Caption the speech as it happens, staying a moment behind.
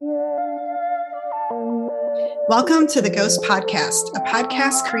Welcome to the Ghost Podcast, a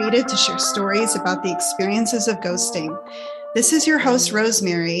podcast created to share stories about the experiences of ghosting. This is your host,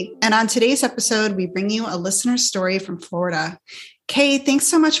 Rosemary, and on today's episode, we bring you a listener story from Florida. Kay, thanks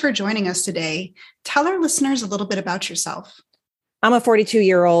so much for joining us today. Tell our listeners a little bit about yourself. I'm a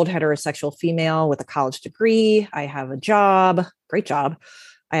 42-year-old heterosexual female with a college degree. I have a job, great job.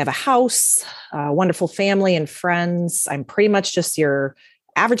 I have a house, a wonderful family and friends. I'm pretty much just your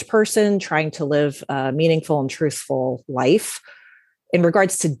average person trying to live a meaningful and truthful life. In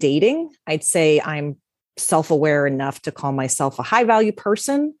regards to dating, I'd say I'm self-aware enough to call myself a high-value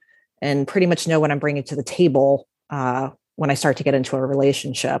person and pretty much know what I'm bringing to the table when I start to get into a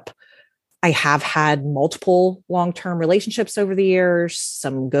relationship. I have had multiple long-term relationships over the years,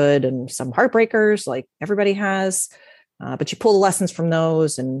 some good and some heartbreakers, like everybody has. But you pull the lessons from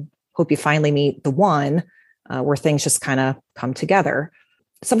those and hope you finally meet the one where things just kind of come together.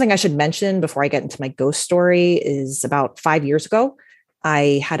 Something I should mention before I get into my ghost story is about 5 years ago,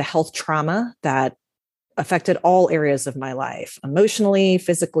 I had a health trauma that affected all areas of my life, emotionally,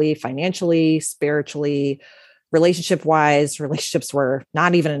 physically, financially, spiritually, relationship-wise. Relationships were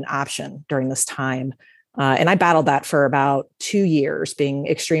not even an option during this time. And I battled that for about 2 years, being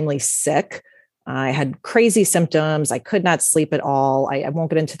extremely sick. I had crazy symptoms. I could not sleep at all. I won't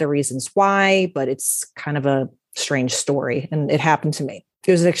get into the reasons why, but it's kind of a strange story, and it happened to me.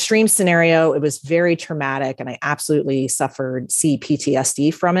 It was an extreme scenario. It was very traumatic, and I absolutely suffered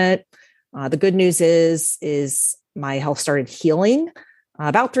CPTSD from it. The good news is my health started healing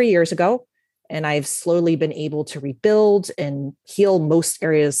about 3 years ago, and I've slowly been able to rebuild and heal most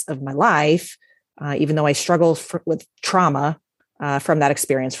areas of my life, even though I struggle with trauma from that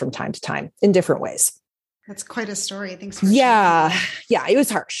experience from time to time in different ways. That's quite a story. Thanks for sharing. Yeah, it was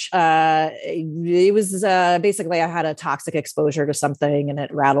harsh. It was basically I had a toxic exposure to something and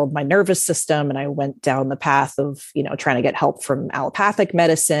it rattled my nervous system. And I went down the path of, trying to get help from allopathic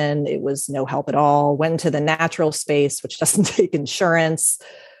medicine. It was no help at all. Went into the natural space, which doesn't take insurance.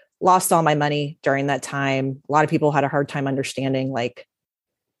 Lost all my money during that time. A lot of people had a hard time understanding, like,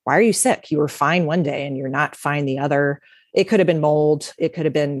 why are you sick? You were fine one day and you're not fine the other. It could have been mold. It could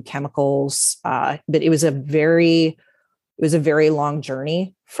have been chemicals. But it was a very long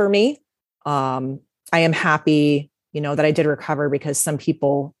journey for me. I am happy, that I did recover because some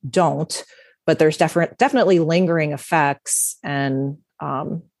people don't, but there's definitely lingering effects. And,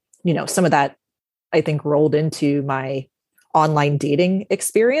 some of that I think rolled into my online dating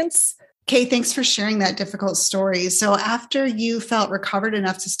experience. Kay, thanks for sharing that difficult story. So after you felt recovered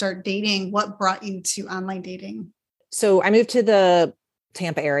enough to start dating, what brought you to online dating? So I moved to the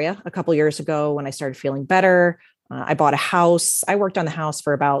Tampa area a couple of years ago when I started feeling better. I bought a house. I worked on the house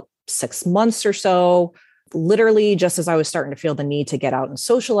for about 6 months or so. Literally, just as I was starting to feel the need to get out and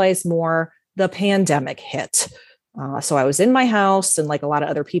socialize more, the pandemic hit. So I was in my house, and like a lot of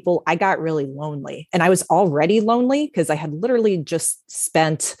other people, I got really lonely. And I was already lonely because I had literally just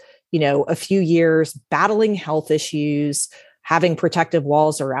spent, a few years battling health issues, having protective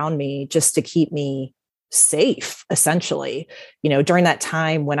walls around me just to keep me safe, essentially. During that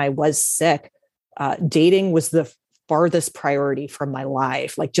time when I was sick, dating was the farthest priority from my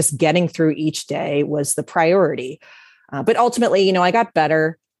life. Like just getting through each day was the priority. But ultimately, I got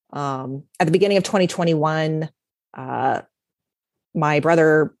better. At the beginning of 2021, my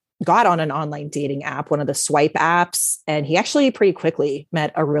brother got on an online dating app, one of the swipe apps, and he actually pretty quickly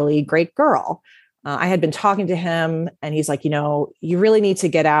met a really great girl. I had been talking to him and he's like, you really need to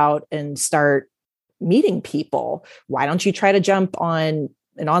get out and start meeting people. Why don't you try to jump on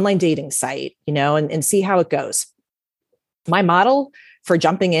an online dating site, and see how it goes? My model for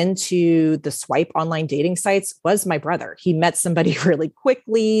jumping into the swipe online dating sites was my brother. He met somebody really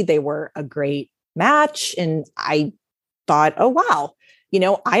quickly. They were a great match. And I thought, oh, wow,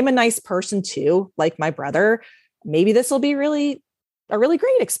 I'm a nice person too, like my brother. Maybe this will be a really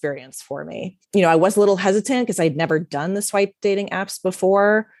great experience for me. I was a little hesitant because I'd never done the swipe dating apps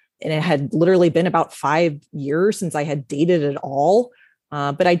before. And it had literally been about 5 years since I had dated at all.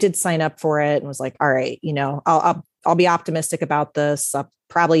 But I did sign up for it and was like, all right, I'll be optimistic about this. I'll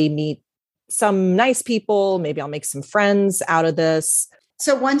probably meet some nice people. Maybe I'll make some friends out of this.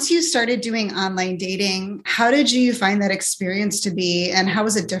 So once you started doing online dating, how did you find that experience to be? And how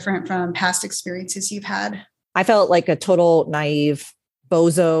was it different from past experiences you've had? I felt like a total naive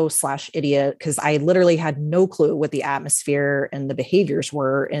bozo/idiot because I literally had no clue what the atmosphere and the behaviors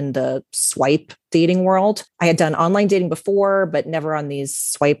were in the swipe dating world. I had done online dating before, but never on these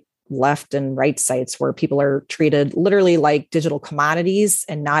swipe left and right sites where people are treated literally like digital commodities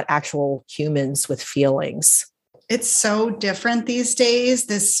and not actual humans with feelings. It's so different these days,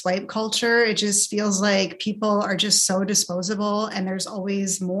 this swipe culture. It just feels like people are just so disposable and there's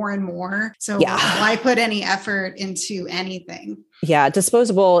always more and more. So why put any effort into anything? Yeah,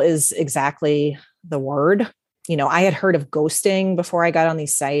 disposable is exactly the word. I had heard of ghosting before I got on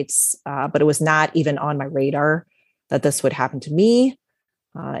these sites, but it was not even on my radar that this would happen to me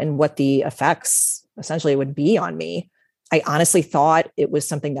and what the effects essentially would be on me. I honestly thought it was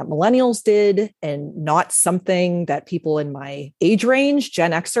something that millennials did and not something that people in my age range,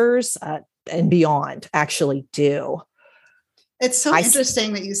 Gen Xers and beyond, actually do. It's so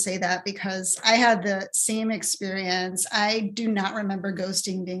interesting that you say that because I had the same experience. I do not remember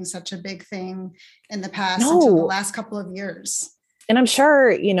ghosting being such a big thing in the past until the last couple of years. And I'm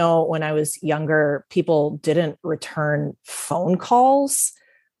sure, when I was younger, people didn't return phone calls,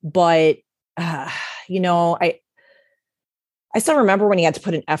 but, I still remember when you had to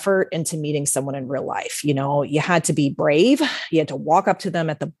put an effort into meeting someone in real life. You had to be brave. You had to walk up to them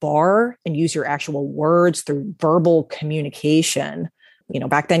at the bar and use your actual words through verbal communication.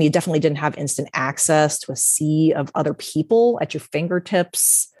 Back then you definitely didn't have instant access to a sea of other people at your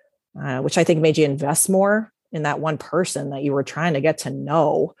fingertips, which I think made you invest more in that one person that you were trying to get to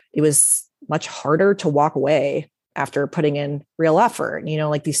know. It was much harder to walk away after putting in real effort.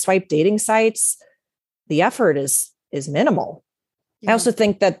 Like these swipe dating sites, the effort is minimal. Yeah. I also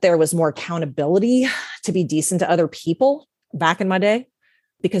think that there was more accountability to be decent to other people back in my day,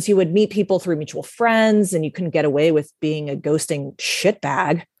 because you would meet people through mutual friends and you couldn't get away with being a ghosting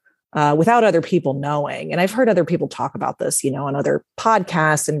shitbag without other people knowing. And I've heard other people talk about this, on other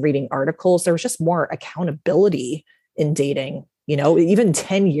podcasts and reading articles. There was just more accountability in dating, even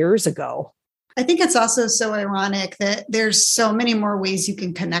 10 years ago. I think it's also so ironic that there's so many more ways you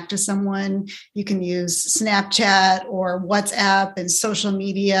can connect to someone. You can use Snapchat or WhatsApp and social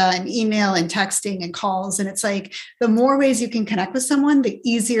media and email and texting and calls. And it's like the more ways you can connect with someone, the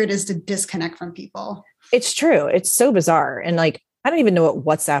easier it is to disconnect from people. It's true. It's so bizarre. And I don't even know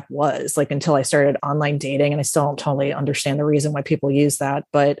what WhatsApp was until I started online dating. And I still don't totally understand the reason why people use that.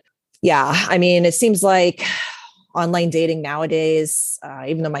 But yeah, it seems like online dating nowadays,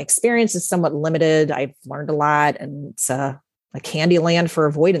 even though my experience is somewhat limited, I've learned a lot, and it's a candy land for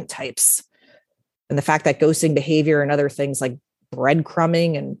avoidant types. And the fact that ghosting behavior and other things like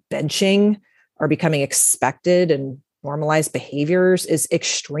breadcrumbing and benching are becoming expected and normalized behaviors is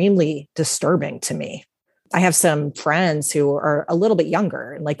extremely disturbing to me. I have some friends who are a little bit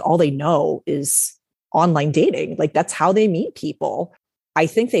younger and all they know is online dating. That's how they meet people. I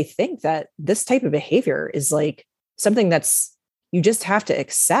think they think that this type of behavior is something that's you just have to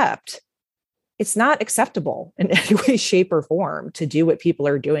accept. It's not acceptable in any way, shape, or form to do what people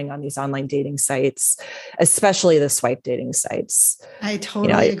are doing on these online dating sites, especially the swipe dating sites. I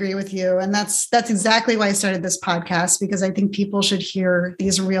totally agree with you. And that's exactly why I started this podcast, because I think people should hear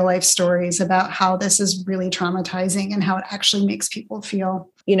these real life stories about how this is really traumatizing and how it actually makes people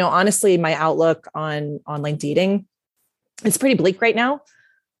feel. Honestly, my outlook on online dating, it's pretty bleak right now.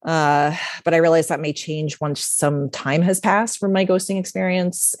 But I realize that may change once some time has passed from my ghosting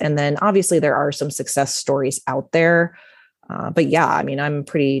experience. And then obviously there are some success stories out there. But yeah, I'm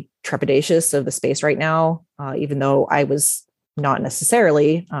pretty trepidatious of the space right now, even though I was not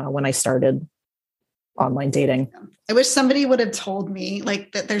necessarily when I started online dating. I wish somebody would have told me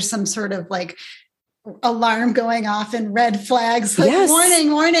that there's some sort of alarm going off and red flags, yes.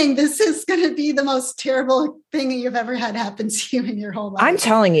 warning, this is going to be the most terrible thing you've ever had happen to you in your whole life. I'm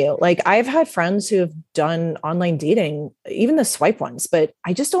telling you, I've had friends who have done online dating, even the swipe ones, but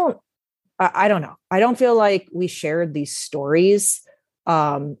I just don't, I don't know. I don't feel like we shared these stories.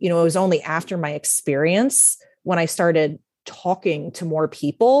 It was only after my experience when I started talking to more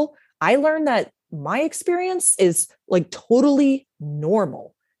people, I learned that my experience is totally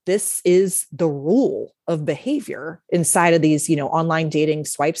normal. This is the rule of behavior inside of these, online dating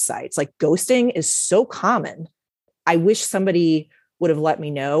swipe sites. Ghosting is so common. I wish somebody would have let me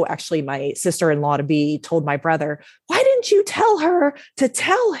know. Actually, my sister-in-law to be told my brother, why didn't you tell her to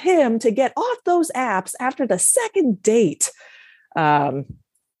tell him to get off those apps after the second date? So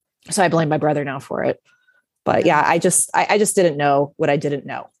I blame my brother now for it. But yeah, I just didn't know what I didn't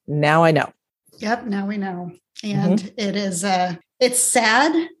know. Now I know. Yep. Now we know. And it is, it's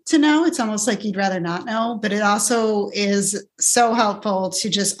sad to know. It's almost like you'd rather not know, but it also is so helpful to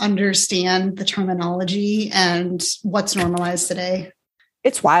just understand the terminology and what's normalized today.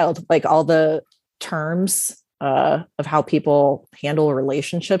 It's wild. All the terms of how people handle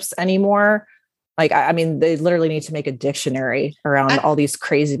relationships anymore. They literally need to make a dictionary around all these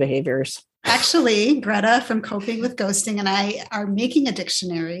crazy behaviors. Actually, Greta from Coping with Ghosting and I are making a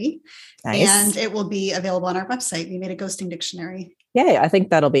dictionary, and Nice. it will be available on our website. We made a ghosting dictionary. Yeah, I think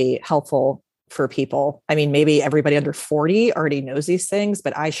that'll be helpful for people. I mean, maybe everybody under 40 already knows these things,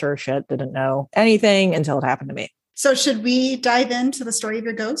 but I sure shit didn't know anything until it happened to me. So should we dive into the story of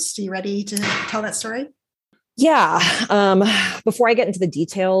your ghost? Are you ready to tell that story? Yeah. Before I get into the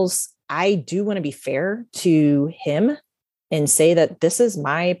details, I do want to be fair to him and say that this is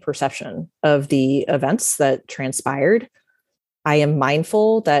my perception of the events that transpired. I am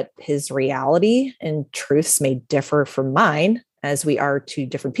mindful that his reality and truths may differ from mine, as we are two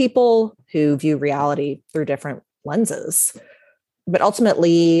different people who view reality through different lenses. But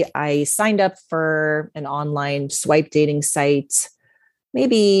ultimately, I signed up for an online swipe dating site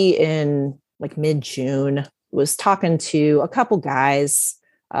maybe in like mid-June, was talking to a couple guys,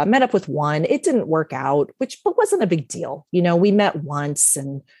 met up with one. It didn't work out, which wasn't a big deal. We met once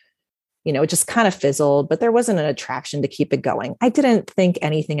and it just kind of fizzled, but there wasn't an attraction to keep it going. I didn't think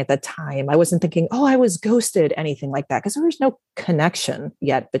anything at the time. I wasn't thinking, oh, I was ghosted, anything like that, because there was no connection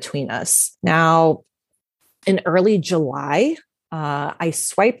yet between us. Now, in early July, I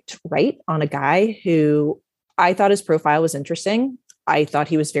swiped right on a guy who I thought his profile was interesting. I thought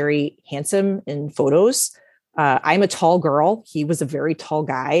he was very handsome in photos. I'm a tall girl. He was a very tall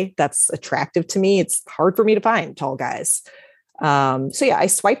guy. That's attractive to me. It's hard for me to find tall guys. So yeah, I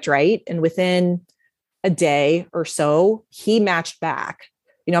swiped right. And within a day or so, he matched back.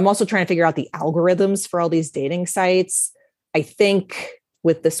 I'm also trying to figure out the algorithms for all these dating sites. I think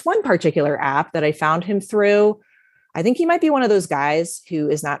with this one particular app that I found him through, I think he might be one of those guys who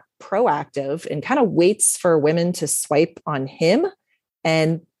is not proactive and kind of waits for women to swipe on him.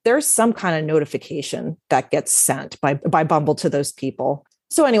 And there's some kind of notification that gets sent by Bumble to those people.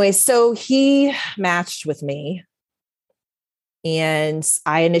 So anyway, so he matched with me. And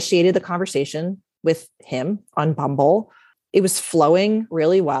I initiated the conversation with him on Bumble. It was flowing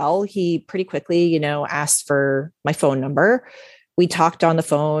really well. He pretty quickly, asked for my phone number. We talked on the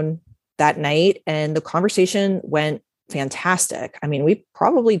phone that night and the conversation went fantastic. I mean, we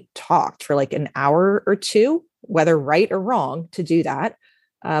probably talked for like an hour or two, whether right or wrong to do that.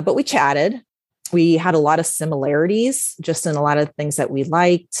 But we chatted. We had a lot of similarities just in a lot of things that we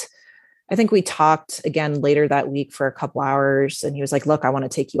liked. I think we talked again later that week for a couple hours and he was like, look, I want to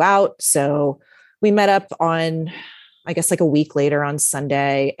take you out. So we met up on, I guess like a week later on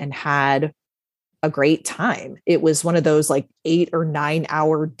Sunday and had a great time. It was one of those like 8 or 9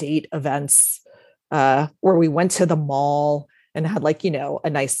 hour date events where we went to the mall and had like, a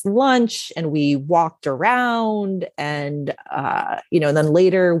nice lunch and we walked around and, and then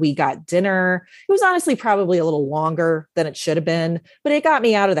later we got dinner. It was honestly probably a little longer than it should have been, but it got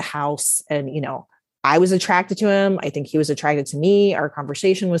me out of the house and, I was attracted to him. I think he was attracted to me. Our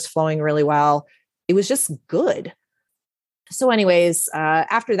conversation was flowing really well. It was just good. So anyways,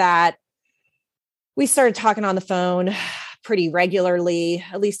 after that, we started talking on the phone pretty regularly,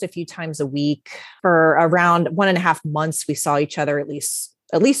 at least a few times a week. For around 1.5 months, we saw each other at least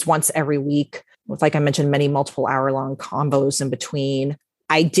once every week with, like I mentioned, many multiple hour-long combos in between.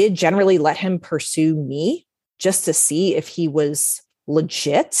 I did generally let him pursue me just to see if he was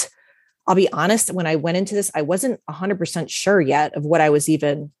legit. I'll be honest, when I went into this, I wasn't 100% sure yet of what I was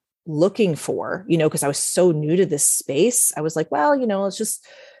even looking for, because I was so new to this space. I was like, well, let's just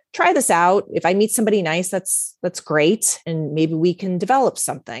try this out. If I meet somebody nice, that's great. And maybe we can develop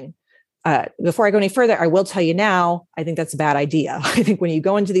something. Before I go any further, I will tell you now, I think that's a bad idea. I think when you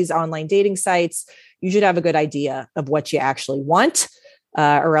go into these online dating sites, you should have a good idea of what you actually want,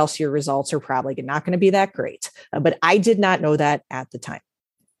 or else your results are probably not going to be that great. But I did not know that at the time.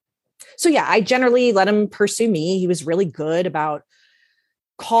 So yeah, I generally let him pursue me. He was really good about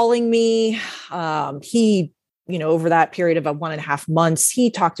calling me. He over that period of 1.5 months, he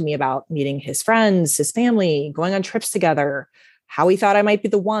talked to me about meeting his friends, his family, going on trips together, how he thought I might be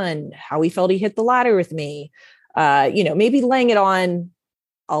the one, how he felt he hit the ladder with me, maybe laying it on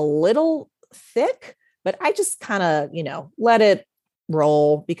a little thick, but I just kind of, let it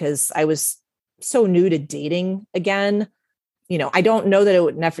roll because I was so new to dating again. I don't know that it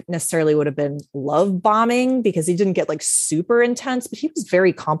would necessarily would have been love bombing because he didn't get like super intense, but he was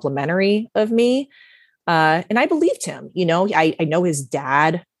very complimentary of me. And I believed him, I know his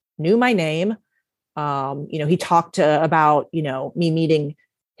dad knew my name. He talked about, me meeting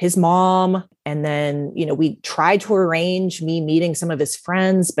his mom. And then, we tried to arrange me meeting some of his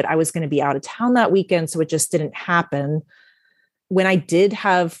friends, but I was going to be out of town that weekend. So it just didn't happen. When I did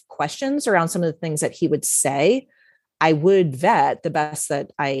have questions around some of the things that he would say, I would vet the best that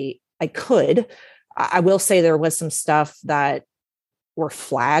I could. I will say there was some stuff that were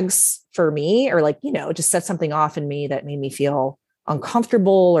flags for me, or like, just set something off in me that made me feel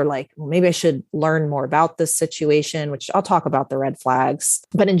uncomfortable, or like, well, maybe I should learn more about this situation, which I'll talk about the red flags.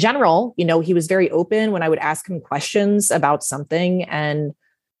 But in general, he was very open when I would ask him questions about something. And,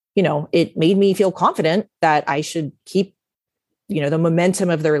 it made me feel confident that I should keep, the momentum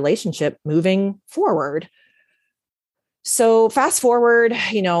of the relationship moving forward. So fast forward,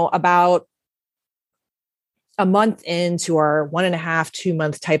 about a month into our 1.5, 2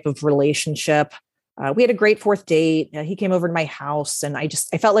 month type of relationship, we had a great fourth date. He came over to my house and I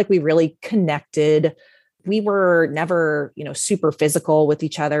felt like we really connected. We were never, super physical with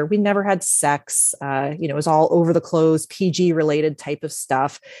each other. We never had sex. It was all over the clothes, PG related type of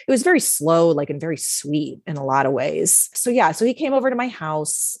stuff. It was very slow, and very sweet in a lot of ways. So he came over to my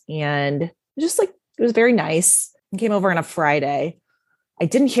house and it was very nice. He came over on a Friday. I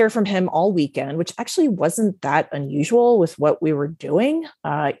didn't hear from him all weekend, which actually wasn't that unusual with what we were doing.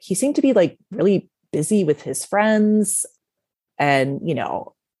 He seemed to be really busy with his friends and,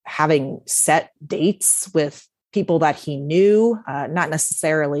 having set dates with people that he knew, not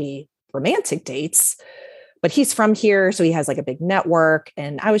necessarily romantic dates, but he's from here. So he has a big network.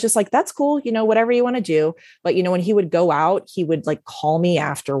 And I was just like, that's cool. Whatever you want to do. But, when he would go out, he would call me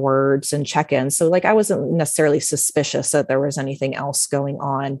afterwards and check in. So I wasn't necessarily suspicious that there was anything else going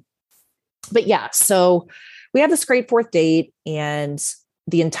on. But yeah, so we have this great fourth date and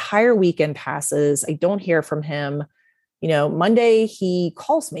the entire weekend passes. I don't hear from him. Monday he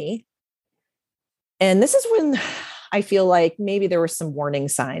calls me. And this is when I feel like maybe there were some warning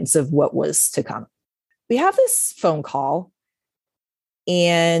signs of what was to come. We have this phone call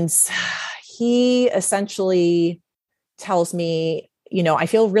and he essentially tells me, I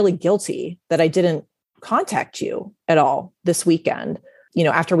feel really guilty that I didn't contact you at all this weekend,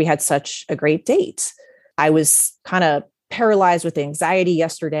 after we had such a great date. I was kind of paralyzed with anxiety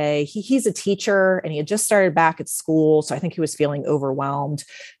yesterday. He's a teacher and he had just started back at school. So I think he was feeling overwhelmed.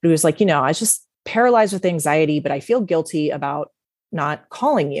 But he was like, I was just paralyzed with anxiety, but I feel guilty about not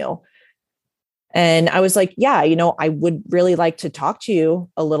calling you. And I was like, yeah, I would really like to talk to you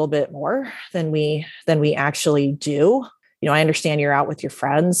a little bit more than we actually do. I understand you're out with your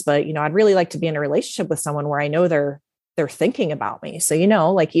friends, but, I'd really like to be in a relationship with someone where I know they're thinking about me. So,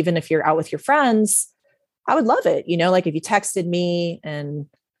 even if you're out with your friends, I would love it. If you texted me, and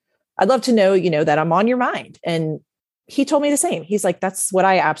I'd love to know, that I'm on your mind. And he told me the same. He's like, that's what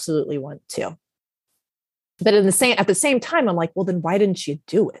I absolutely want to. But at the same time, I'm like, well, then why didn't you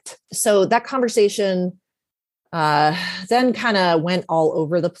do it? So that conversation then kind of went all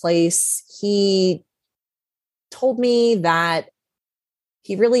over the place. He told me that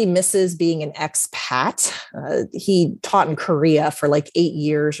he really misses being an expat. He taught in Korea for 8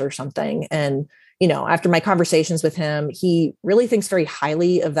 years or something. And, after my conversations with him, he really thinks very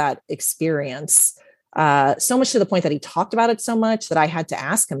highly of that experience. So much to the point that he talked about it so much that I had to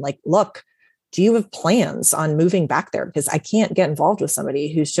ask him, look, do you have plans on moving back there? Because I can't get involved with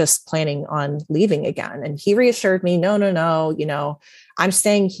somebody who's just planning on leaving again. And he reassured me, no, I'm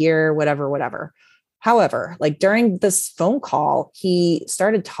staying here, whatever. However, during this phone call, he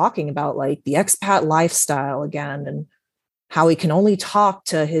started talking about the expat lifestyle again and how he can only talk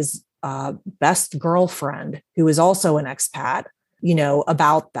to his best girlfriend, who is also an expat,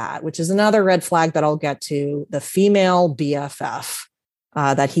 about that, which is another red flag that I'll get to, the female BFF.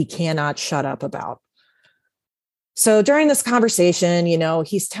 That he cannot shut up about. So during this conversation,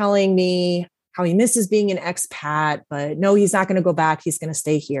 he's telling me how he misses being an expat, but no, he's not going to go back. He's going to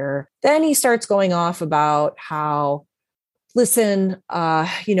stay here. Then he starts going off about how, listen,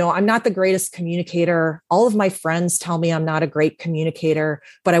 I'm not the greatest communicator. All of my friends tell me I'm not a great communicator,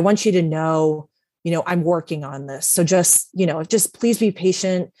 but I want you to know, I'm working on this. So just please be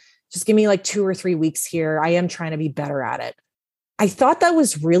patient. Just give me 2 or 3 weeks here. I am trying to be better at it. I thought that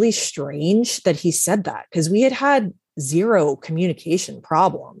was really strange that he said that, because we had zero communication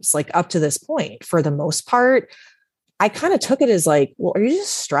problems up to this point. For the most part, I kind of took it as well, are you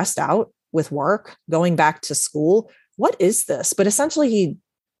just stressed out with work, going back to school? What is this? But essentially he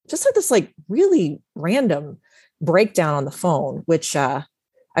just had this really random breakdown on the phone, which I've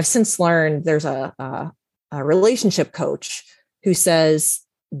since learned there's a relationship coach who says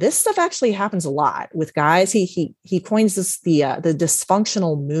this stuff actually happens a lot with guys. He coins this the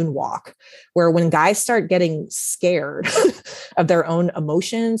dysfunctional moonwalk, where when guys start getting scared of their own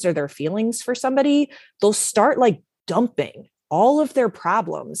emotions or their feelings for somebody, they'll start dumping all of their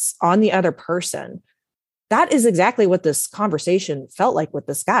problems on the other person. That is exactly what this conversation felt like with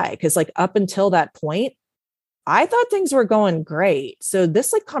this guy. Because up until that point, I thought things were going great. So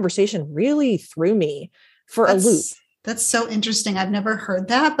this conversation really threw me for a loop. That's so interesting. I've never heard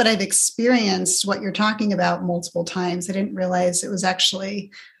that, but I've experienced what you're talking about multiple times. I didn't realize it was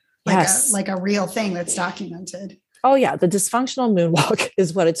actually Yes. like a real thing that's documented. Oh yeah. The dysfunctional moonwalk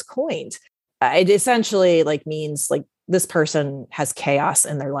is what it's coined. It essentially like means like this person has chaos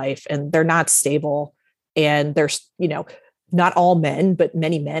in their life and they're not stable. And there's, not all men, but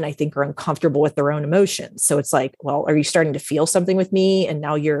many men I think are uncomfortable with their own emotions. So it's like, well, are you starting to feel something with me? And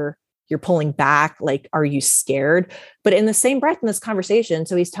now you're pulling back. Like, are you scared? But in the same breath in this conversation,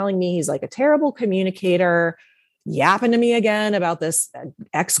 so he's telling me he's like a terrible communicator, yapping to me again about this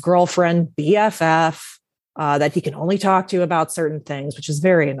ex-girlfriend BFF that he can only talk to about certain things, which is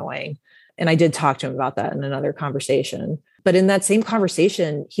very annoying. And I did talk to him about that in another conversation. But in that same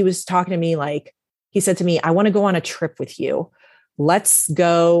conversation, he was talking to me like, he said to me, I want to go on a trip with you. Let's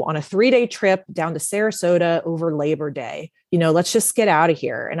go on a 3-day trip down to Sarasota over Labor Day. Let's just get out of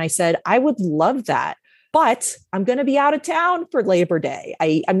here. And I said, I would love that, but I'm going to be out of town for Labor Day.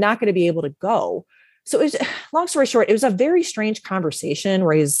 I'm not going to be able to go. So it was, long story short, it was a very strange conversation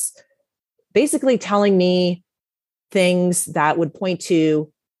where he's basically telling me things that would point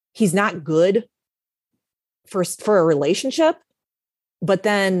to he's not good for a relationship, but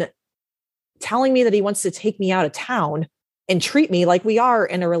then telling me that he wants to take me out of town and treat me like we are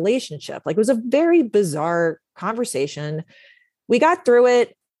in a relationship. Like, it was a very bizarre conversation. We got through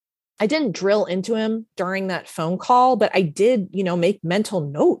it. I didn't drill into him during that phone call, but I did, make mental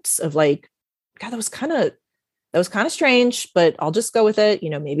notes of like, God, that was kind of strange, but I'll just go with it.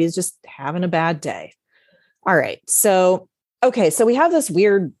 Maybe he's just having a bad day. All right. So we have this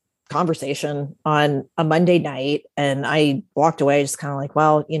weird conversation on a Monday night and I walked away just kind of like,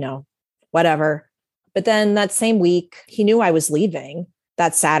 well, whatever. But then that same week, he knew I was leaving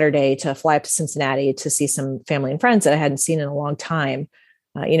that Saturday to fly up to Cincinnati to see some family and friends that I hadn't seen in a long time.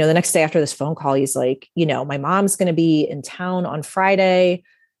 The next day after this phone call, he's like, my mom's going to be in town on Friday.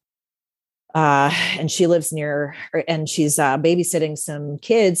 And she lives near, and she's babysitting some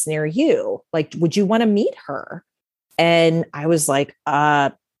kids near you. Like, would you want to meet her? And I was like,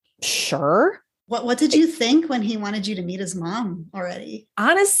 sure. What did you think when he wanted you to meet his mom already?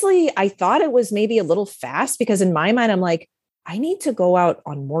 Honestly, I thought it was maybe a little fast because in my mind, I'm like, I need to go out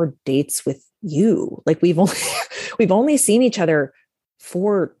on more dates with you. Like, we've only seen each other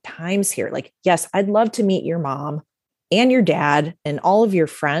 4 times here. Like, yes, I'd love to meet your mom and your dad and all of your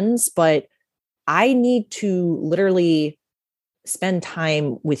friends, but I need to literally spend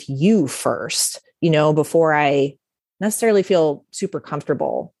time with you first, before I necessarily feel super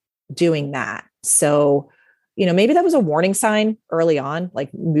comfortable doing that. So, maybe that was a warning sign early on,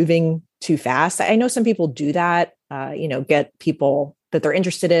 like moving too fast. I know some people do that, get people that they're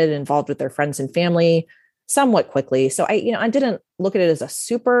interested in involved with their friends and family somewhat quickly. So I didn't look at it as a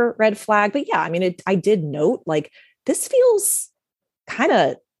super red flag, but yeah, I did note like this feels kind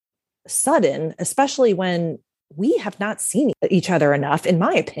of sudden, especially when we have not seen each other enough, in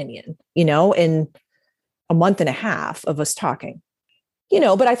my opinion, in a month and a half of us talking.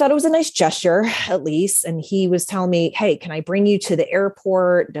 But I thought it was a nice gesture at least. And he was telling me, hey, can I bring you to the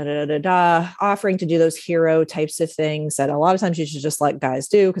airport? Offering to do those hero types of things that a lot of times you should just let guys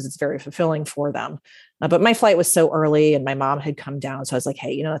do because it's very fulfilling for them. But my flight was so early and my mom had come down. So I was like,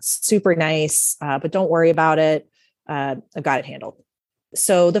 hey, that's super nice, but don't worry about it. I've got it handled.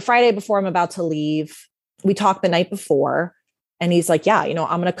 So the Friday before I'm about to leave, we talked the night before. And he's like, yeah, I'm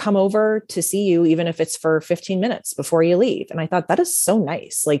going to come over to see you, even if it's for 15 minutes before you leave. And I thought that is so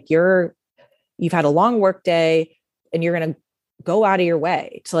nice. Like you've had a long work day and you're going to go out of your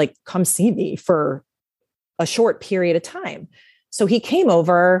way to like come see me for a short period of time. So he came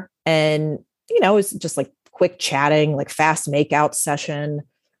over and, it was just like quick chatting, like fast makeout session.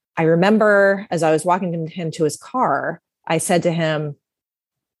 I remember as I was walking him to his car, I said to him,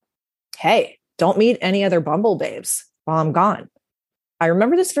 hey, don't meet any other Bumble babes while I'm gone. I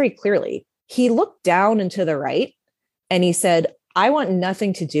remember this very clearly. He looked down and to the right and he said, I want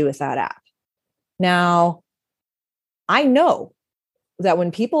nothing to do with that app. Now, I know that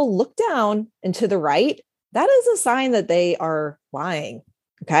when people look down and to the right, that is a sign that they are lying.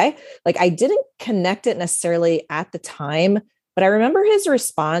 Okay. Like I didn't connect it necessarily at the time, but I remember his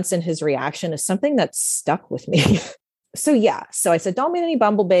response and his reaction is something that stuck with me. So yeah. So I said, don't meet any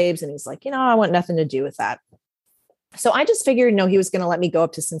Bumble babes. And he's like, I want nothing to do with that. So I just figured, he was going to let me go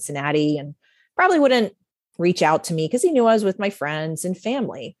up to Cincinnati and probably wouldn't reach out to me because he knew I was with my friends and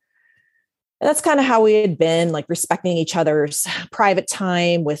family. And that's kind of how we had been, like respecting each other's private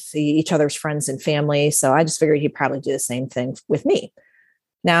time with each other's friends and family. So I just figured he'd probably do the same thing with me.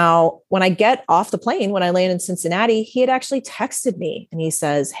 Now, when I get off the plane, when I land in Cincinnati, he had actually texted me and he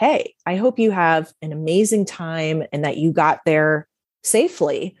says, "Hey, I hope you have an amazing time and that you got there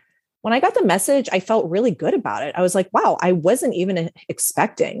safely." When I got the message, I felt really good about it. I was like, wow, I wasn't even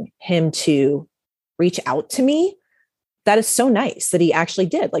expecting him to reach out to me. That is so nice that he actually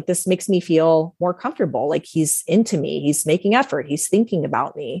did. Like, this makes me feel more comfortable. Like, he's into me, he's making effort, he's thinking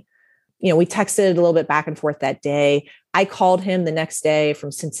about me. We texted a little bit back and forth that day. I called him the next day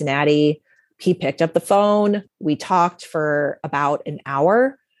from Cincinnati. He picked up the phone. We talked for about an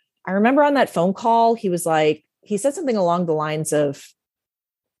hour. I remember on that phone call, he said something along the lines of,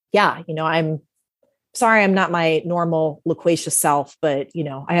 yeah, I'm sorry, I'm not my normal loquacious self, but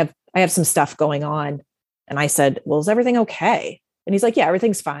I have some stuff going on. And I said, well, is everything okay? And he's like, yeah,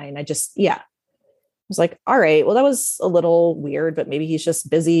 everything's fine. I was like, all right, well, that was a little weird, but maybe he's just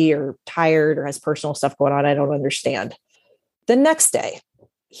busy or tired or has personal stuff going on. I don't understand. The next day,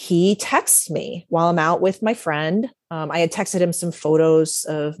 he texts me while I'm out with my friend. I had texted him some photos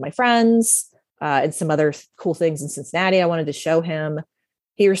of my friends and some other cool things in Cincinnati I wanted to show him.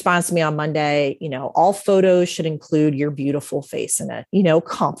 He responds to me on Monday, all photos should include your beautiful face in it,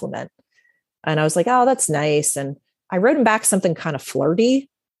 compliment. And I was like, oh, that's nice. And I wrote him back something kind of flirty.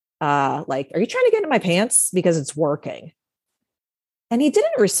 Like, are you trying to get in my pants? Because it's working. And he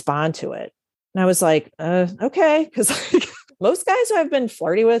didn't respond to it. And I was like, okay. Because most guys who I've been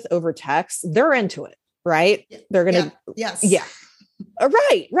flirty with over text, they're into it, right? They're going to, yes. Yeah.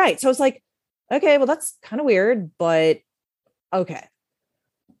 Right. So I was like, okay, well, that's kind of weird, but okay.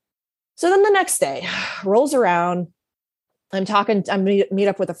 So then the next day rolls around. I'm meet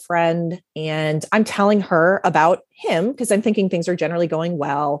up with a friend and I'm telling her about him because I'm thinking things are generally going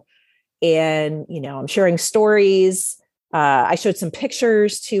well. And, I'm sharing stories. I showed some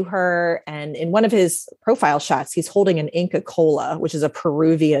pictures to her. And in one of his profile shots, he's holding an Inca Cola, which is a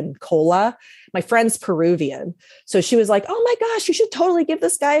Peruvian cola. My friend's Peruvian. So she was like, oh my gosh, you should totally give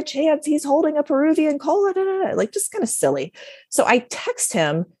this guy a chance. He's holding a Peruvian cola. Like, just kind of silly. So I text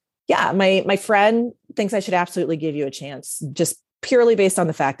him, yeah, my friend thinks I should absolutely give you a chance, just purely based on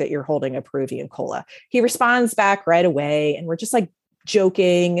the fact that you're holding a Peruvian cola. He responds back right away. And we're just like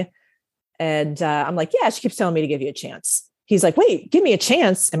joking. And I'm like, yeah, she keeps telling me to give you a chance. He's like, wait, give me a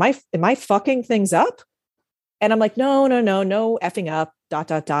chance. Am I fucking things up? And I'm like, no effing up, ...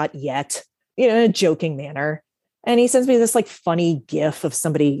 yet, in a joking manner. And he sends me this like funny gif of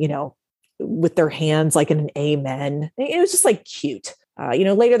somebody, with their hands like in an amen. It was just like cute.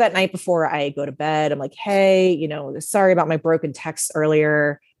 Later that night before I go to bed, I'm like, hey, sorry about my broken text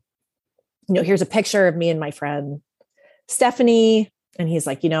earlier. Here's a picture of me and my friend Stephanie. And he's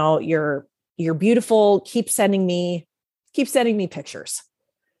like, you're beautiful. Keep sending me pictures.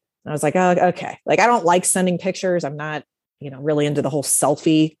 And I was like, oh, okay. Like, I don't like sending pictures. I'm not, really into the whole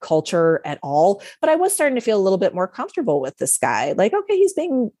selfie culture at all. But I was starting to feel a little bit more comfortable with this guy. Like, okay, he's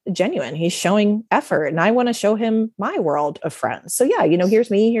being genuine. He's showing effort. And I want to show him my world of friends. So yeah, here's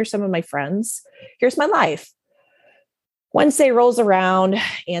me. Here's some of my friends. Here's my life. Wednesday rolls around,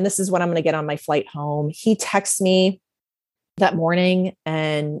 and this is when I'm going to get on my flight home. He texts me that morning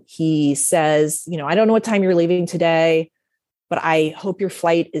and he says, I don't know what time you're leaving today, but I hope your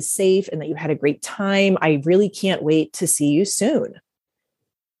flight is safe and that you had a great time. I really can't wait to see you soon.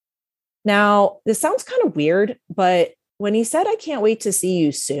 Now, this sounds kind of weird, but when he said, I can't wait to see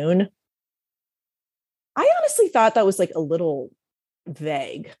you soon, I honestly thought that was like a little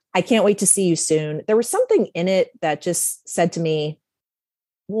vague. I can't wait to see you soon. There was something in it that just said to me,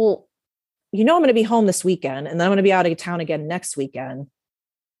 well, I'm going to be home this weekend and then I'm going to be out of town again next weekend.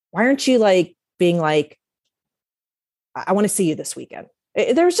 Why aren't you like being like, I want to see you this weekend?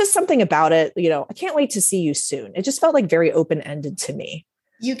 There was just something about it. I can't wait to see you soon. It just felt like very open-ended to me.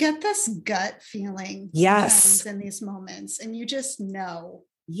 You get this gut feeling. Yes. In these moments, and you just know.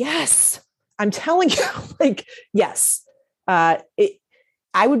 Yes. I'm telling you, like, yes. I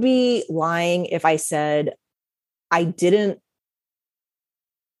would be lying if I said I didn't,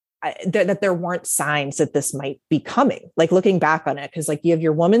 that there weren't signs that this might be coming, like looking back on it. Cause like you have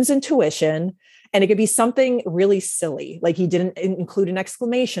your woman's intuition and it could be something really silly. Like he didn't include an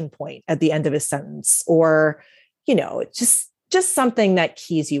exclamation point at the end of his sentence or, just something that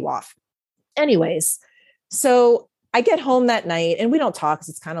keys you off. Anyways. So I get home that night and we don't talk because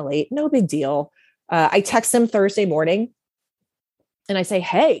it's kind of late. No big deal. I text him Thursday morning and I say,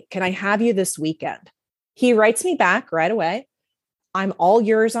 hey, can I have you this weekend? He writes me back right away. I'm all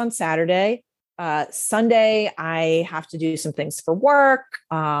yours on Saturday. Sunday, I have to do some things for work.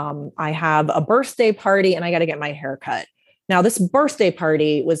 I have a birthday party and I got to get my hair cut. Now, this birthday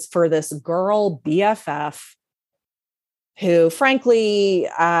party was for this girl BFF who frankly,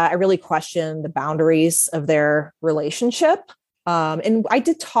 I really questioned the boundaries of their relationship. And I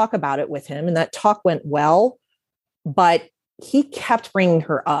did talk about it with him, and that talk went well, but he kept bringing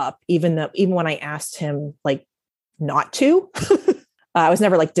her up, even when I asked him like not to. I was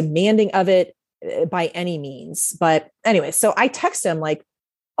never like demanding of it by any means. But anyway, so I text him like,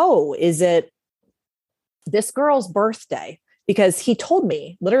 oh, is it this girl's birthday? Because he told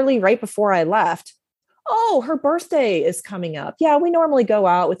me literally right before I left, oh, her birthday is coming up. Yeah, we normally go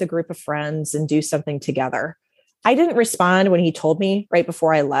out with a group of friends and do something together. I didn't respond when he told me right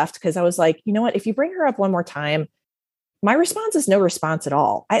before I left, because I was like, you know what? If you bring her up one more time, my response is no response at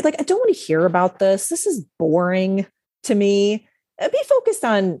all. I don't want to hear about this. This is boring to me. Be focused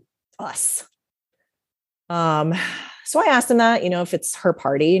on us. So I asked him that, if it's her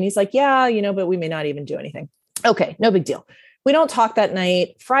party, and he's like, yeah, but we may not even do anything. Okay, no big deal. We don't talk that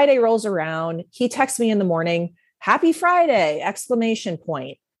night. Friday rolls around. He texts me in the morning, happy Friday, !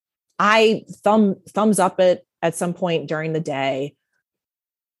 I thumbs up it at some point during the day.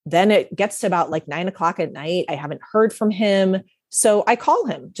 Then it gets to about like 9:00 at night. I haven't heard from him. So I call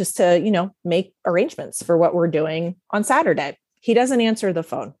him just to, make arrangements for what we're doing on Saturday. He doesn't answer the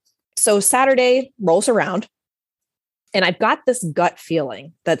phone. So Saturday rolls around, and I've got this gut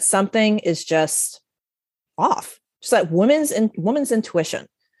feeling that something is just off. Just that woman's intuition.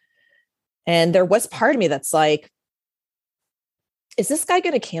 And there was part of me that's like, is this guy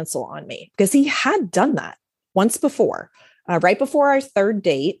going to cancel on me? Because he had done that once before, right before our third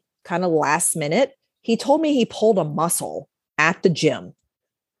date, kind of last minute. He told me he pulled a muscle at the gym.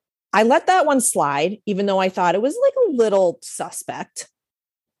 I let that one slide, even though I thought it was like a little suspect.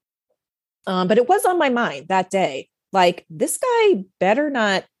 But it was on my mind that day. Like, this guy better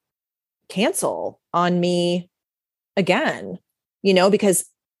not cancel on me again, because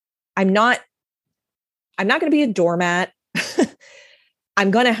I'm not going to be a doormat.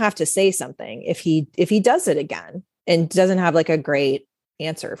 I'm going to have to say something if he does it again and doesn't have like a great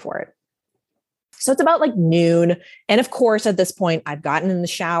answer for it. So it's about like noon. And of course, at this point, I've gotten in the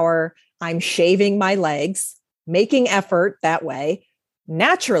shower. I'm shaving my legs, making effort that way.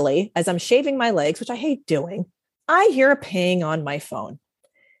 Naturally, as I'm shaving my legs, which I hate doing, I hear a ping on my phone.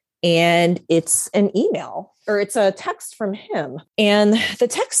 And it's an email, or it's a text from him. And the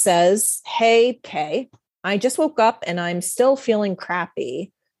text says, hey, Kay, I just woke up and I'm still feeling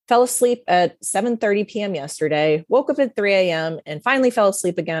crappy. Fell asleep at 7:30 p.m. yesterday, woke up at 3 a.m. and finally fell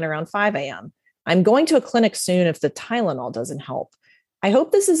asleep again around 5 a.m. I'm going to a clinic soon if the Tylenol doesn't help. I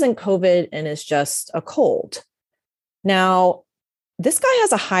hope this isn't COVID and is just a cold. Now, this guy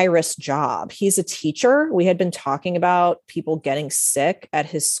has a high-risk job. He's a teacher. We had been talking about people getting sick at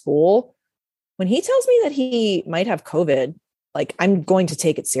his school. When he tells me that he might have COVID, like, I'm going to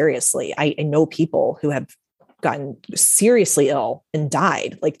take it seriously. I know people who have gotten seriously ill and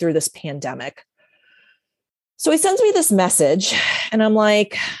died like through this pandemic. So he sends me this message and I'm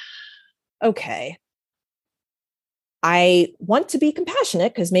like, okay, I want to be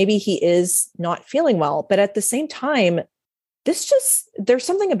compassionate because maybe he is not feeling well. But at the same time, there's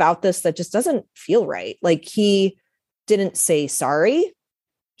something about this that just doesn't feel right. Like, he didn't say sorry.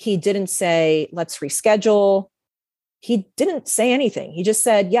 He didn't say, let's reschedule. He didn't say anything. He just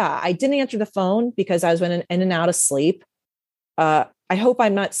said, yeah, I didn't answer the phone because I was in and out of sleep. I hope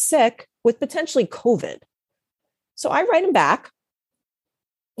I'm not sick with potentially COVID. So I write him back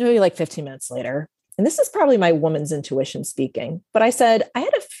maybe like 15 minutes later. And this is probably my woman's intuition speaking. But I said, I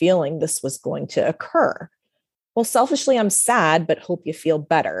had a feeling this was going to occur. Well, selfishly, I'm sad, but hope you feel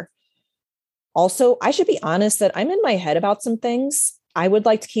better. Also, I should be honest that I'm in my head about some things. I would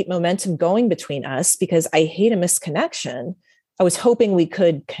like to keep momentum going between us because I hate a misconnection. I was hoping we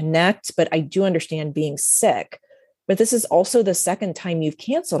could connect, but I do understand being sick. But this is also the second time you've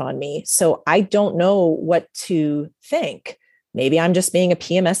canceled on me. So I don't know what to think. Maybe I'm just being a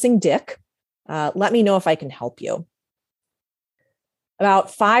PMSing dick. Let me know if I can help you.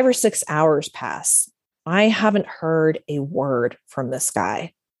 About 5 or 6 hours pass. I haven't heard a word from this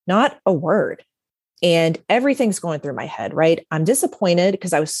guy, not a word. And everything's going through my head, right? I'm disappointed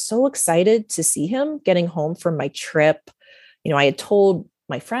because I was so excited to see him getting home from my trip. I had told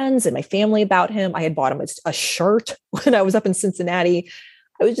my friends and my family about him. I had bought him a shirt when I was up in Cincinnati.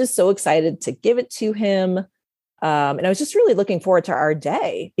 I was just so excited to give it to him. And I was just really looking forward to our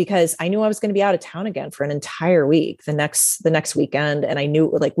day because I knew I was going to be out of town again for an entire week, the next weekend. And I knew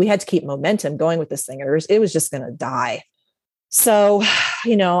like we had to keep momentum going with this thing. It was just going to die. So,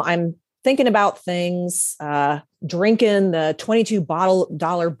 I'm thinking about things, drinking the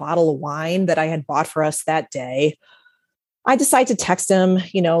 $22 bottle of wine that I had bought for us that day. I decided to text him,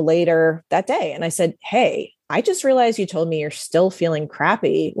 later that day. And I said, hey, I just realized you told me you're still feeling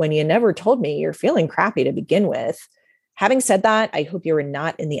crappy when you never told me you're feeling crappy to begin with. Having said that, I hope you were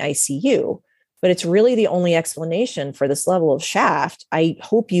not in the ICU, but it's really the only explanation for this level of shaft. I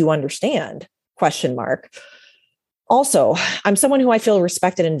hope you understand, question mark. Also, I'm someone who I feel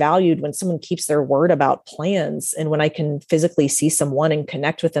respected and valued when someone keeps their word about plans and when I can physically see someone and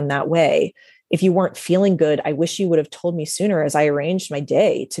connect with them that way. If you weren't feeling good, I wish you would have told me sooner as I arranged my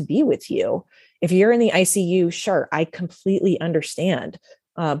day to be with you. If you're in the ICU, sure, I completely understand.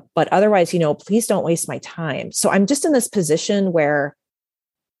 But otherwise, please don't waste my time. So I'm just in this position where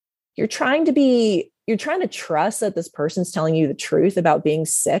you're trying to trust that this person's telling you the truth about being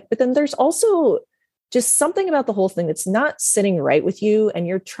sick. But then there's also just something about the whole thing that's not sitting right with you. And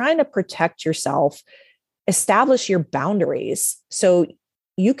you're trying to protect yourself, establish your boundaries so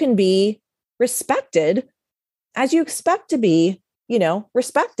you can be respected as you expect to be,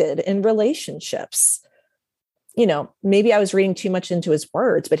 respected in relationships. Maybe I was reading too much into his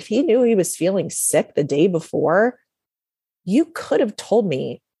words, but if he knew he was feeling sick the day before, you could have told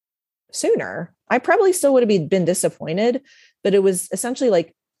me sooner. I probably still would have been disappointed, but it was essentially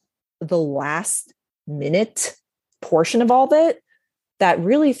like the last minute portion of all that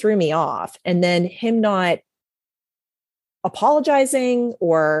really threw me off. And then him not apologizing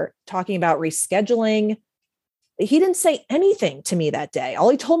or talking about rescheduling. He didn't say anything to me that day. All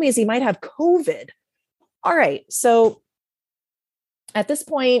he told me is he might have COVID. All right. So at this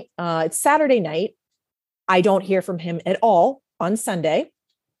point, it's Saturday night. I don't hear from him at all on Sunday.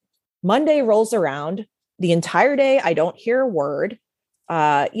 Monday rolls around. The entire day, I don't hear a word.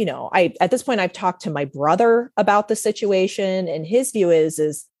 At this point, I've talked to my brother about the situation, and his view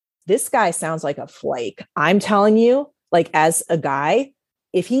is this guy sounds like a flake. I'm telling you, like, as a guy,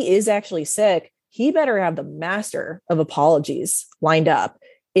 if he is actually sick, he better have the master of apologies lined up.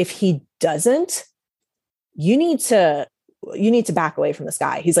 If he doesn't, you need to back away from this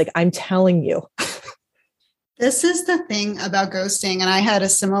guy. He's like, I'm telling you. This is the thing about ghosting. And I had a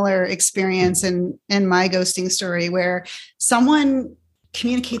similar experience in my ghosting story where someone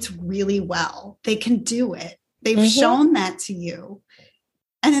communicates really well. They can do it. They've shown that to you.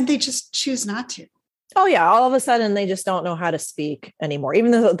 And then they just choose not to. Oh yeah. All of a sudden they just don't know how to speak anymore.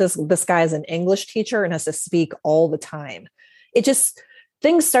 Even though this guy is an English teacher and has to speak all the time.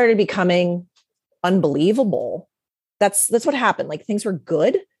 Things started becoming unbelievable. That's what happened. Like, things were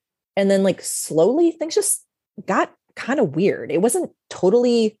good. And then, like, slowly things just got kind of weird. It wasn't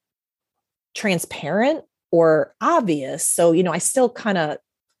totally transparent or obvious. So, I still kind of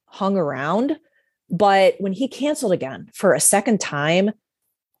hung around, but when he canceled again for a second time,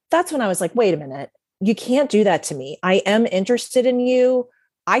 that's when I was like, wait a minute, you can't do that to me. I am interested in you.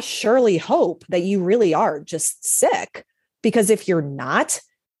 I surely hope that you really are just sick, because if you're not,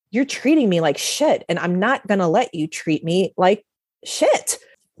 you're treating me like shit, and I'm not going to let you treat me like shit.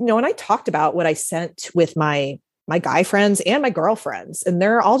 And I talked about what I sent with my guy friends and my girlfriends, and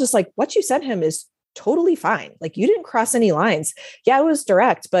they're all just like, what you sent him is totally fine. Like, you didn't cross any lines. Yeah, it was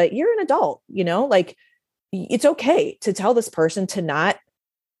direct, but you're an adult, like, it's okay to tell this person to not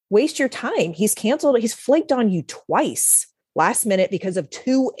waste your time. He's canceled. He's flaked on you twice last minute because of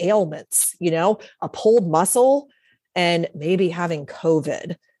two ailments, a pulled muscle and maybe having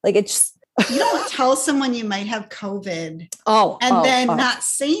COVID. Like, it's you don't tell someone you might have COVID and not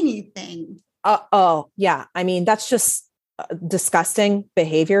say anything. Yeah. I mean, that's just disgusting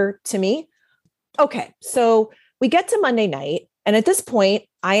behavior to me. Okay. So we get to Monday night. And at this point,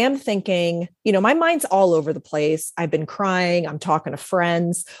 I am thinking, my mind's all over the place. I've been crying. I'm talking to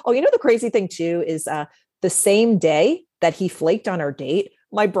friends. Oh, the crazy thing too is the same day that he flaked on our date,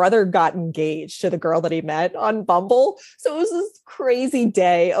 my brother got engaged to the girl that he met on Bumble. So it was this crazy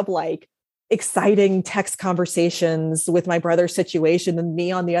day of, like, exciting text conversations with my brother's situation and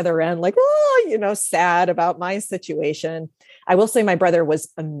me on the other end, like, sad about my situation. I will say my brother was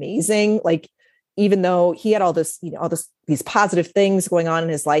amazing. Like, even though he had all these positive things going on in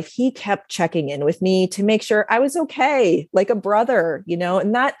his life, he kept checking in with me to make sure I was okay, like a brother,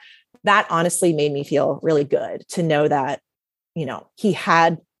 and that honestly made me feel really good to know that, he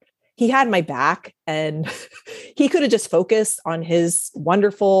had my back, and he could have just focused on his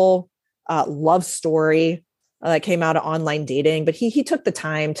wonderful love story that came out of online dating. But he took the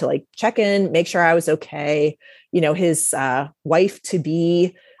time to, like, check in, make sure I was okay. His wife to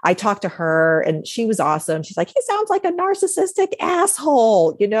be, I talked to her and she was awesome. She's like, he sounds like a narcissistic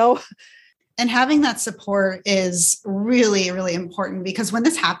asshole, And having that support is really, really important, because when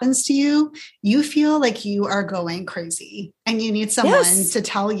this happens to you, you feel like you are going crazy and you need someone to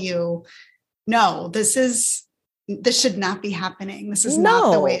tell you, no, this should not be happening. This is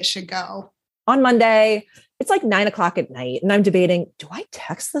not the way it should go. On Monday, it's like 9 o'clock at night and I'm debating, do I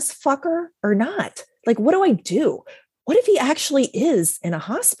text this fucker or not? Like, what do I do? What if he actually is in a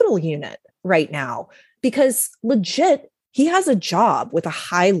hospital unit right now? Because legit, he has a job with a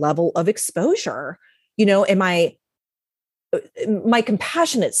high level of exposure, and my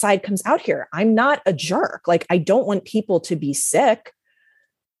compassionate side comes out here. I'm not a jerk. Like, I don't want people to be sick.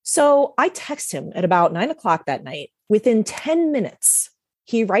 So I text him at about 9 o'clock that night. Within 10 minutes,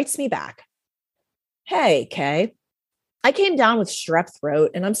 he writes me back, "Hey, Kay, I came down with strep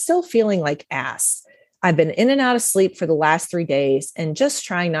throat and I'm still feeling like ass. I've been in and out of sleep for the last 3 days and just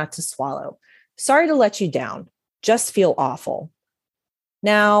trying not to swallow. Sorry to let you down. Just feel awful."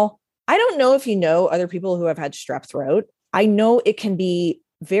 Now, I don't know if you know other people who have had strep throat. I know it can be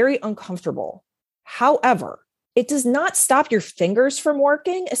very uncomfortable. However, it does not stop your fingers from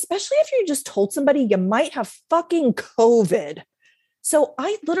working, especially if you just told somebody you might have fucking COVID. So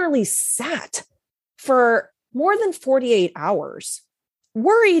I literally sat for more than 48 hours,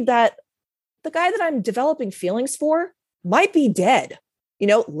 worried that the guy that I'm developing feelings for might be dead,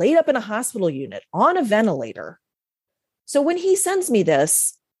 laid up in a hospital unit on a ventilator. So when he sends me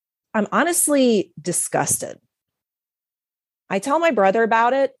this, I'm honestly disgusted. I tell my brother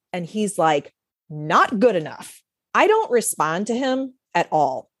about it and he's like, not good enough. I don't respond to him at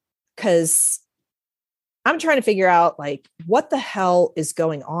all because I'm trying to figure out like what the hell is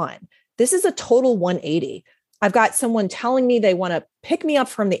going on. This is a total 180. I've got someone telling me they want to pick me up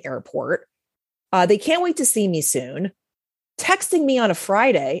from the airport. They can't wait to see me soon, texting me on a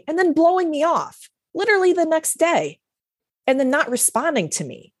Friday and then blowing me off literally the next day and then not responding to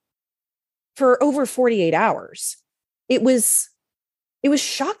me for over 48 hours. It was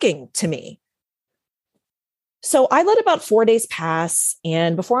shocking to me. So I let about 4 days pass.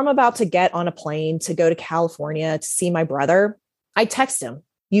 And before I'm about to get on a plane to go to California to see my brother, I text him,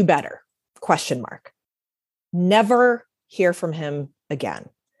 "You better, ? Never hear from him again.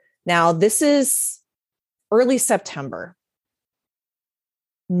 Now, this is early September.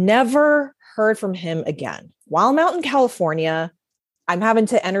 Never heard from him again. While I'm out in California, I'm having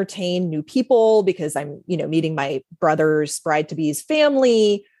to entertain new people because I'm, meeting my brother's bride-to-be's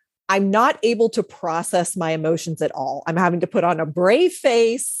family. I'm not able to process my emotions at all. I'm having to put on a brave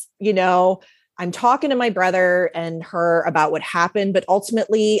face, I'm talking to my brother and her about what happened, but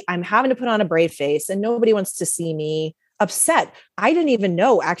ultimately I'm having to put on a brave face and nobody wants to see me upset. I didn't even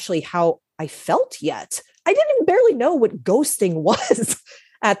know actually how I felt yet. I didn't even barely know what ghosting was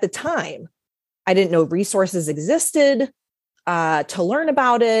at the time. I didn't know resources existed to learn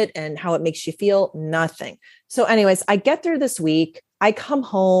about it and how it makes you feel. Nothing. So anyways, I get through this week. I come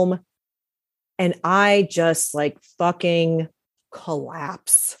home and I just like fucking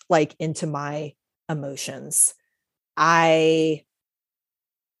collapse like into my emotions. I,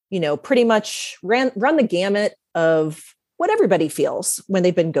 pretty much run the gamut of what everybody feels when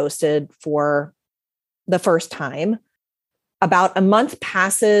they've been ghosted for the first time. About a month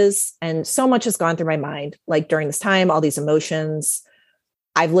passes and so much has gone through my mind. Like during this time, all these emotions.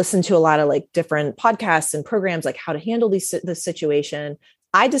 I've listened to a lot of like different podcasts and programs, like how to handle this situation.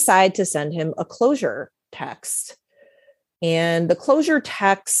 I decide to send him a closure text. And the closure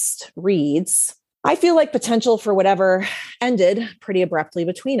text reads, "I feel like potential for whatever ended pretty abruptly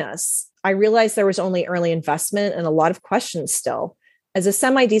between us. I realized there was only early investment and a lot of questions still. As a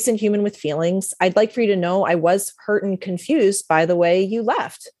semi-decent human with feelings, I'd like for you to know I was hurt and confused by the way you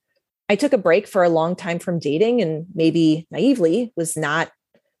left. I took a break for a long time from dating and maybe naively was not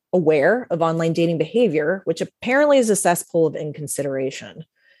aware of online dating behavior, which apparently is a cesspool of inconsideration.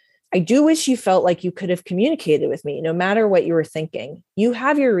 I do wish you felt like you could have communicated with me, no matter what you were thinking. You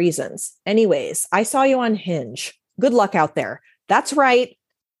have your reasons. Anyways, I saw you on Hinge. Good luck out there." That's right.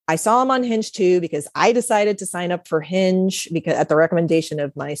 I saw him on Hinge too, because I decided to sign up for Hinge because at the recommendation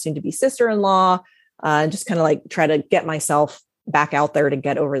of my soon-to-be sister-in-law, just kind of like try to get myself back out there to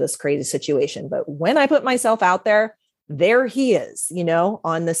get over this crazy situation. But when I put myself out there he is,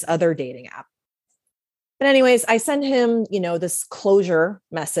 on this other dating app. But anyways, I send him, this closure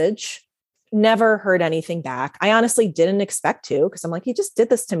message, never heard anything back. I honestly didn't expect to, because I'm like, he just did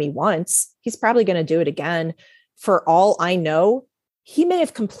this to me once. He's probably going to do it again. For all I know, he may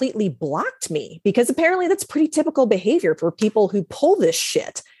have completely blocked me, because apparently that's pretty typical behavior for people who pull this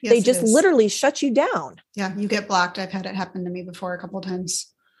shit. Yes, they just literally shut you down. Yeah, you get blocked. I've had it happen to me before a couple of times.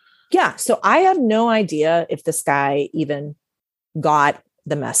 Yeah. So I have no idea if this guy even got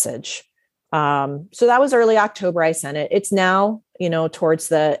the message. So that was early October. I sent it. It's now, towards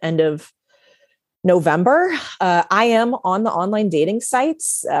the end of November. I am on the online dating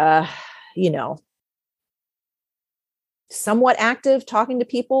sites, somewhat active talking to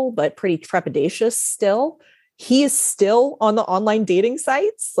people, but pretty trepidatious still. He is still on the online dating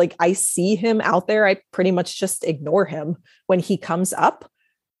sites. Like I see him out there. I pretty much just ignore him when he comes up,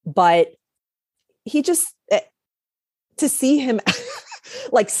 but he just, to see him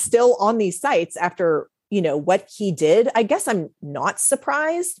like still on these sites after, what he did, I guess I'm not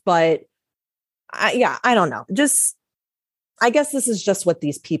surprised, but I don't know. I guess this is just what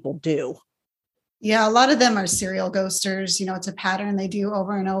these people do. Yeah. A lot of them are serial ghosters. It's a pattern they do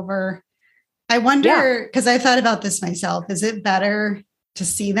over and over. I wonder, because I thought about this myself, is it better to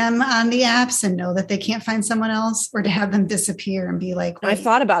see them on the apps and know that they can't find someone else, or to have them disappear and be like, I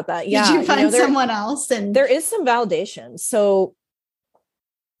thought about that. Yeah. Did you find someone else? And there is some validation. So,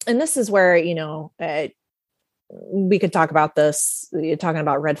 and this is where, we could talk about this. You're talking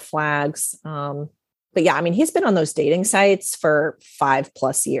about red flags. But yeah, I mean, he's been on those dating sites for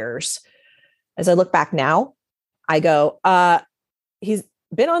 5+ years. As I look back now, I go, he's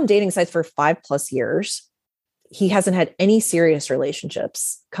been on dating sites for 5+ years. He hasn't had any serious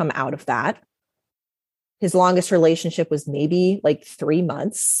relationships come out of that. His longest relationship was maybe like 3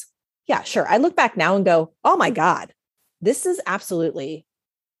 months. Yeah, sure. I look back now and go, oh my God, this is absolutely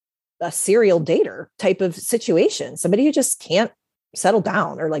a serial dater type of situation. Somebody who just can't settle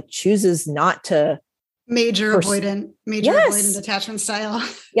down or like chooses not to. Major avoidant attachment style.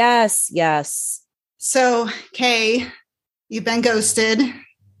 Yes. So, Kay, you've been ghosted.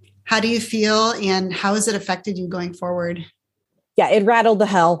 How do you feel, and how has it affected you going forward? Yeah, it rattled the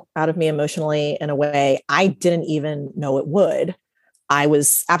hell out of me emotionally in a way I didn't even know it would. I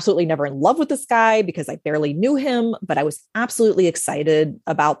was absolutely never in love with this guy because I barely knew him, but I was absolutely excited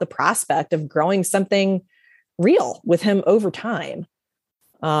about the prospect of growing something real with him over time.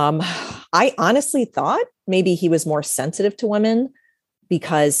 I honestly thought maybe he was more sensitive to women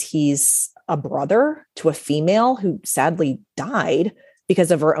because he's a brother to a female who sadly died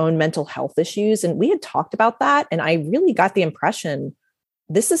because of her own mental health issues. And we had talked about that. And I really got the impression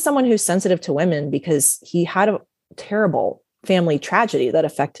this is someone who's sensitive to women because he had a terrible family tragedy that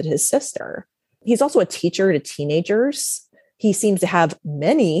affected his sister. He's also a teacher to teenagers. He seems to have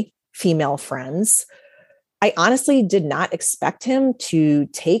many female friends. I honestly did not expect him to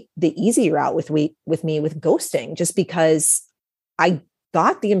take the easy route with me with ghosting, just because I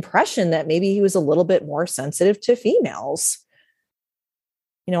got the impression that maybe he was a little bit more sensitive to females.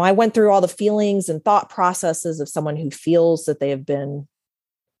 I went through all the feelings and thought processes of someone who feels that they have been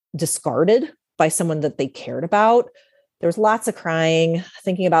discarded by someone that they cared about. There was lots of crying,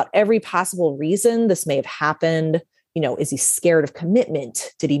 thinking about every possible reason this may have happened. Is he scared of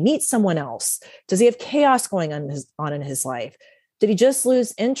commitment? Did he meet someone else? Does he have chaos going on in his life? Did he just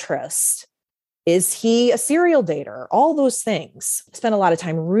lose interest? Is he a serial dater? All those things. I spent a lot of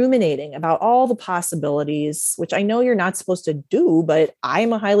time ruminating about all the possibilities, which I know you're not supposed to do, but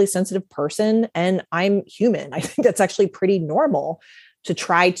I'm a highly sensitive person and I'm human. I think that's actually pretty normal to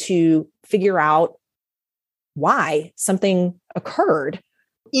try to figure out why something occurred.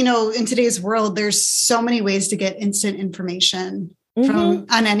 In today's world, there's so many ways to get instant information on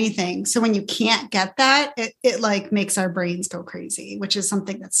anything. So when you can't get that, it like makes our brains go crazy, which is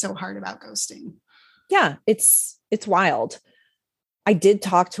something that's so hard about ghosting. Yeah, it's wild. I did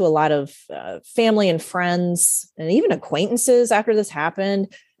talk to a lot of family and friends and even acquaintances after this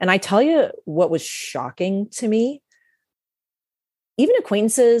happened. And I tell you what was shocking to me, even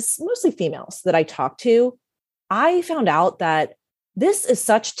acquaintances, mostly females that I talked to, I found out that this is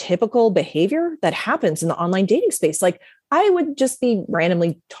such typical behavior that happens in the online dating space. Like I would just be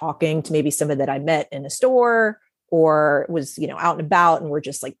randomly talking to maybe somebody that I met in a store or was, out and about, and we're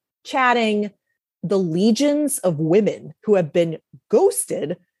just like chatting. The legions of women who have been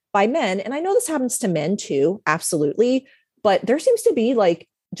ghosted by men. And I know this happens to men too, absolutely. But there seems to be like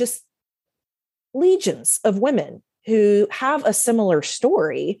just legions of women who have a similar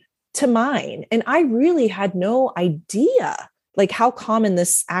story to mine. And I really had no idea like how common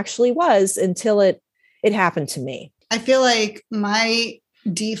this actually was until it happened to me. I feel like my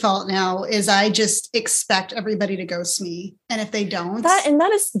default now is I just expect everybody to ghost me. And if they don't, that's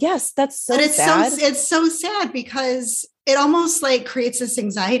so sad. It's so sad because it almost like creates this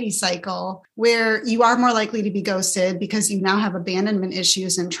anxiety cycle where you are more likely to be ghosted because you now have abandonment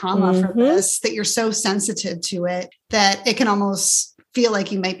issues and trauma from this, that you're so sensitive to it that it can almost feel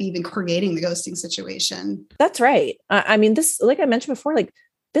like you might be even creating the ghosting situation. That's right. I mean, this, like I mentioned before, like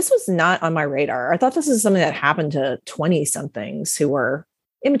this was not on my radar. I thought this is something that happened to 20 somethings who were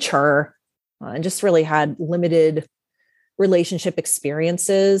immature and just really had limited relationship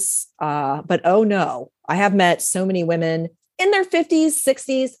experiences. But oh no, I have met so many women in their 50s,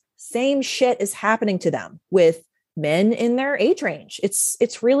 60s, same shit is happening to them with men in their age range.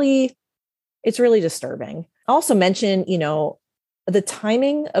 It's really disturbing. I also mentioned, the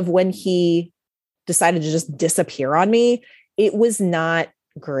timing of when he decided to just disappear on me. It was not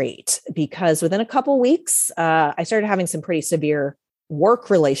great because within a couple weeks, I started having some pretty severe work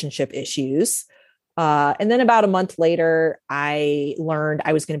relationship issues. And then about a month later, I learned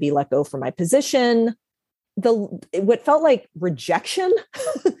I was going to be let go from my position. What felt like rejection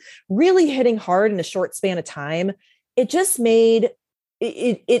really hitting hard in a short span of time. It just made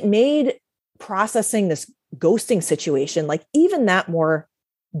it made processing this ghosting situation like even that more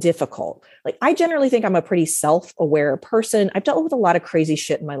difficult. Like I generally think I'm a pretty self-aware person. I've dealt with a lot of crazy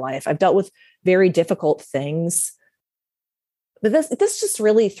shit in my life. I've dealt with very difficult things. But this just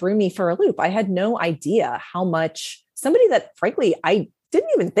really threw me for a loop. I had no idea how much somebody that frankly I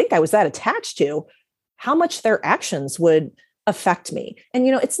didn't even think I was that attached to, how much their actions would affect me. And,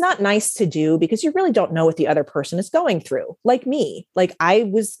 it's not nice to do because you really don't know what the other person is going through. Like me, like I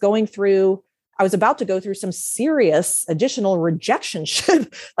was about to go through some serious additional rejection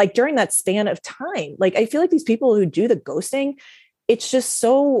shit, like during that span of time. Like, I feel like these people who do the ghosting, it's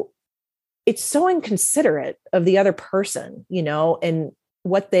so inconsiderate of the other person, and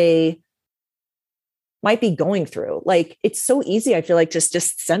what they might be going through. Like, it's so easy. I feel like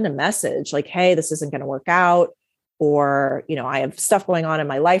just send a message like, hey, this isn't going to work out. Or, I have stuff going on in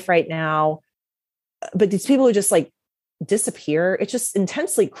my life right now. But these people who just like disappear, it's just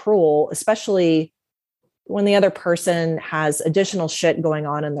intensely cruel, especially when the other person has additional shit going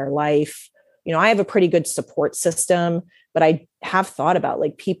on in their life. I have a pretty good support system, but I have thought about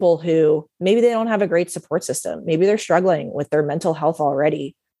like people who maybe they don't have a great support system. Maybe they're struggling with their mental health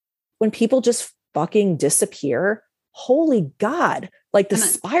already. When people just fucking disappear, holy God, like the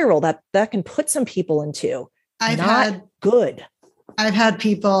spiral that can put some people into. I've had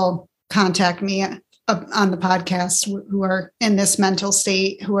people contact me on the podcast who are in this mental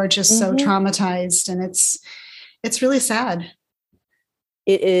state, who are just so traumatized, and it's really sad.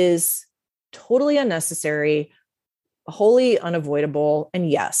 It is totally unnecessary, wholly unavoidable. And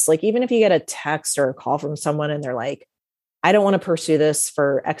yes, like even if you get a text or a call from someone and they're like, I don't want to pursue this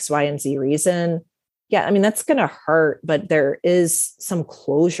for X, Y, and Z reason. Yeah, I mean, that's going to hurt, but there is some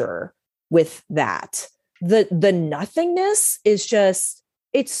closure with that. The nothingness is just,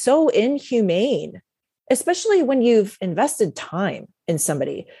 it's so inhumane, especially when you've invested time in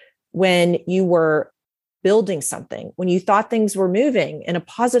somebody, when you were building something, when you thought things were moving in a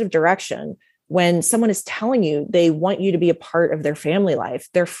positive direction, when someone is telling you they want you to be a part of their family life,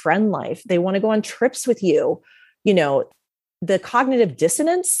 their friend life, they want to go on trips with you, the cognitive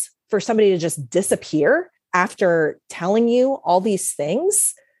dissonance for somebody to just disappear after telling you all these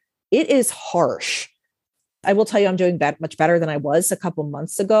things, it is harsh. I will tell you, I'm doing much better than I was a couple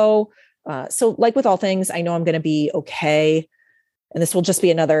months ago. So like with all things, I know I'm going to be okay. And this will just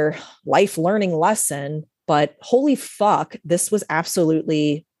be another life learning lesson, but holy fuck, this was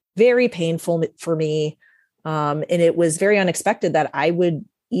absolutely very painful for me. And it was very unexpected that I would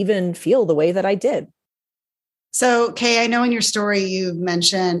even feel the way that I did. So, Kay, I know in your story, you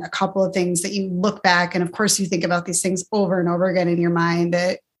mentioned a couple of things that you look back, and of course you think about these things over and over again in your mind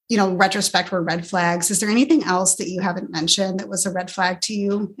that, retrospect were red flags. Is there anything else that you haven't mentioned that was a red flag to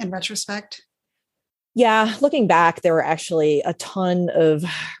you in retrospect? Yeah, looking back, there were actually a ton of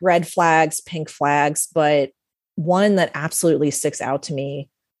red flags, pink flags, but one that absolutely sticks out to me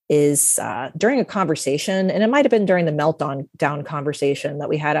is during a conversation, and it might have been during the meltdown conversation that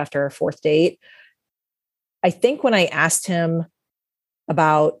we had after our fourth date. I think when I asked him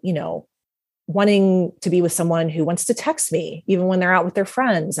about, wanting to be with someone who wants to text me, even when they're out with their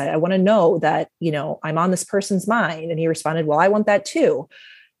friends, I want to know that, I'm on this person's mind. And he responded, well, I want that too.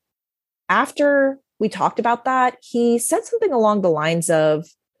 After we talked about that, he said something along the lines of,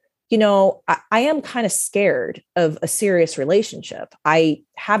 I am kind of scared of a serious relationship. I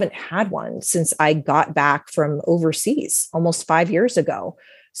haven't had one since I got back from overseas almost 5 years ago.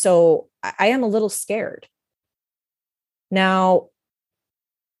 So I am a little scared. Now,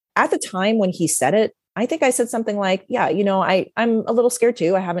 at the time when he said it, I think I said something like, yeah, I'm a little scared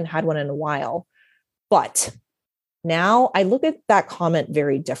too. I haven't had one in a while. But now I look at that comment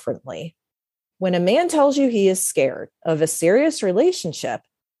very differently. When a man tells you he is scared of a serious relationship,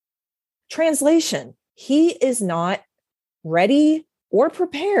 translation, he is not ready or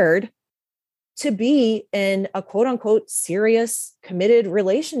prepared to be in a quote unquote serious committed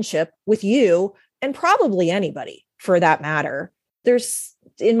relationship with you, and probably anybody for that matter.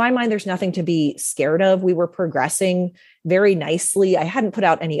 In my mind, there's nothing to be scared of. We were progressing very nicely. I hadn't put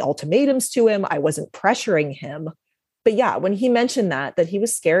out any ultimatums to him. I wasn't pressuring him. But yeah, when he mentioned that he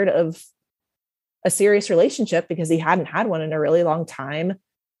was scared of a serious relationship because he hadn't had one in a really long time.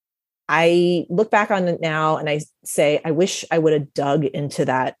 I look back on it now and I say, I wish I would have dug into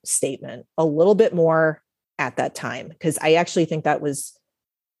that statement a little bit more at that time, because I actually think that was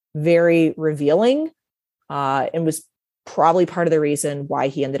very revealing and was probably part of the reason why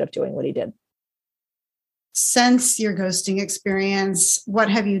he ended up doing what he did. Since your ghosting experience, what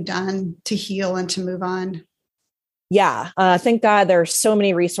have you done to heal and to move on? Yeah, thank God there are so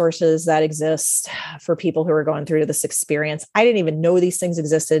many resources that exist for people who are going through this experience. I didn't even know these things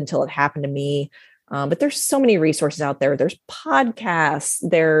existed until it happened to me. But there's so many resources out there. There's podcasts,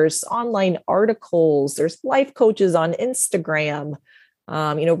 there's online articles, there's life coaches on Instagram,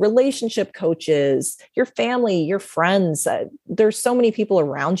 relationship coaches, your family, your friends. There's so many people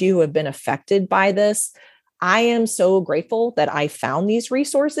around you who have been affected by this. I am so grateful that I found these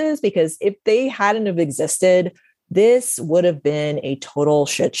resources, because if they hadn't have existed, this would have been a total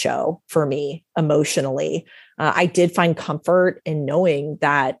shit show for me emotionally. I did find comfort in knowing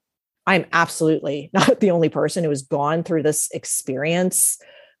that I'm absolutely not the only person who has gone through this experience.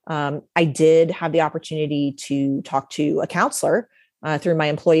 I did have the opportunity to talk to a counselor through my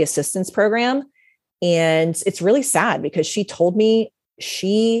employee assistance program. And it's really sad because she told me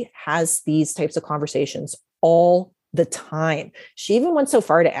she has these types of conversations all the time. She even went so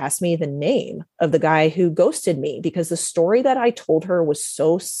far to ask me the name of the guy who ghosted me, because the story that I told her was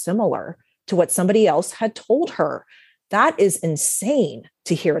so similar to what somebody else had told her. That is insane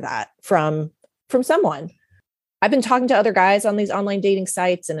to hear that from someone. I've been talking to other guys on these online dating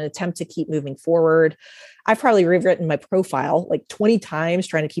sites in an attempt to keep moving forward. I've probably rewritten my profile like 20 times,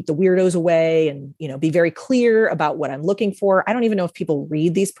 trying to keep the weirdos away and, be very clear about what I'm looking for. I don't even know if people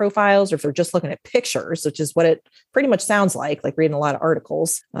read these profiles or if they're just looking at pictures, which is what it pretty much sounds like reading a lot of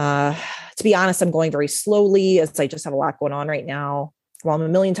articles. To be honest, I'm going very slowly as I just have a lot going on right now. While I'm a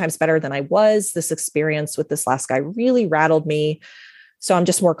million times better than I was, this experience with this last guy really rattled me. So I'm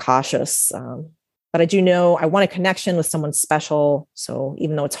just more cautious. But I do know I want a connection with someone special. So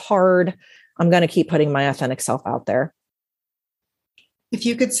even though it's hard, I'm going to keep putting my authentic self out there. If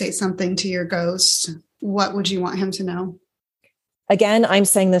you could say something to your ghost, what would you want him to know? Again, I'm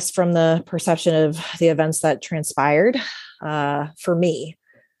saying this from the perception of the events that transpired for me.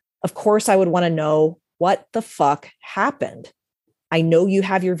 Of course, I would want to know what the fuck happened. I know you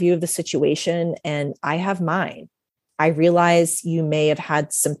have your view of the situation and I have mine. I realize you may have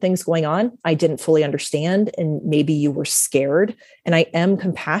had some things going on I didn't fully understand, and maybe you were scared, and I am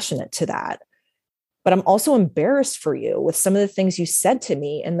compassionate to that. But I'm also embarrassed for you with some of the things you said to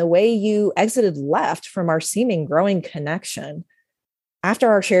me and the way you left from our seeming growing connection. After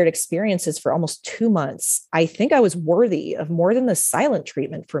our shared experiences for almost 2 months, I think I was worthy of more than the silent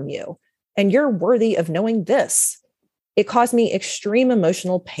treatment from you, and you're worthy of knowing this. It caused me extreme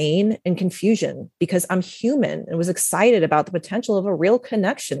emotional pain and confusion because I'm human and was excited about the potential of a real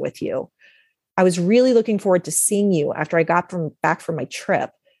connection with you. I was really looking forward to seeing you after I got back from my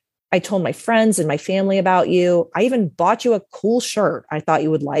trip. I told my friends and my family about you. I even bought you a cool shirt I thought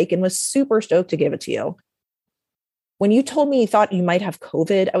you would like and was super stoked to give it to you. When you told me you thought you might have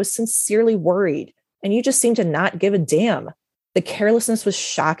COVID, I was sincerely worried, and you just seemed to not give a damn. The carelessness was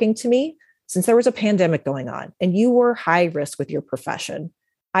shocking to me, since there was a pandemic going on and you were high risk with your profession.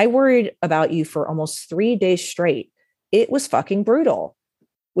 I worried about you for almost 3 days straight. It was fucking brutal.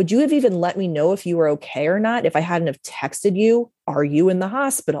 Would you have even let me know if you were okay or not if I hadn't have texted you? Are you in the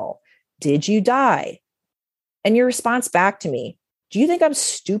hospital? Did you die? And your response back to me, do you think I'm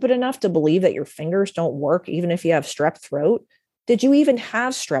stupid enough to believe that your fingers don't work even if you have strep throat? Did you even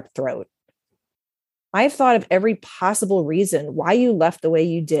have strep throat? I've thought of every possible reason why you left the way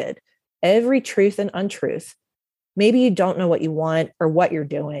you did. Every truth and untruth. Maybe you don't know what you want or what you're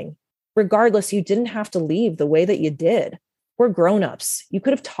doing. Regardless, you didn't have to leave the way that you did. We're grown-ups. You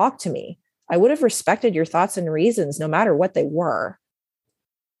could have talked to me. I would have respected your thoughts and reasons, no matter what they were.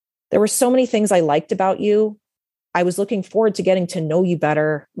 There were so many things I liked about you. I was looking forward to getting to know you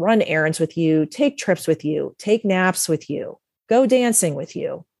better, run errands with you, take trips with you, take naps with you, go dancing with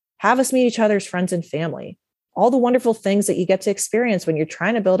you, have us meet each other's friends and family. All the wonderful things that you get to experience when you're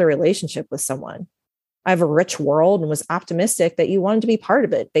trying to build a relationship with someone. I have a rich world and was optimistic that you wanted to be part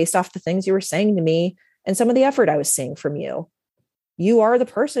of it based off the things you were saying to me and some of the effort I was seeing from you. You are the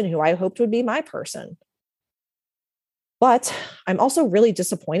person who I hoped would be my person. But I'm also really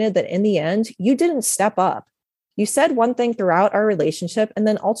disappointed that in the end, you didn't step up. You said one thing throughout our relationship and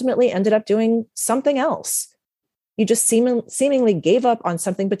then ultimately ended up doing something else. You just seemingly gave up on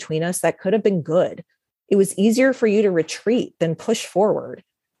something between us that could have been good. It was easier for you to retreat than push forward.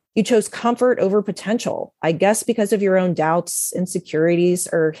 You chose comfort over potential, I guess because of your own doubts, insecurities,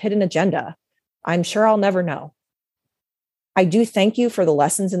 or hidden agenda. I'm sure I'll never know. I do thank you for the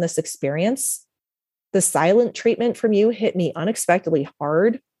lessons in this experience. The silent treatment from you hit me unexpectedly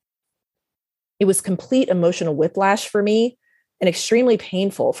hard. It was complete emotional whiplash for me and extremely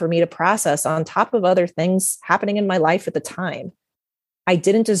painful for me to process on top of other things happening in my life at the time. I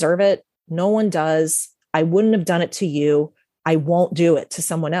didn't deserve it. No one does. I wouldn't have done it to you. I won't do it to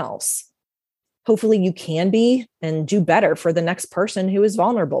someone else. Hopefully you can be and do better for the next person who is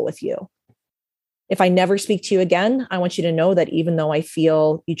vulnerable with you. If I never speak to you again, I want you to know that even though I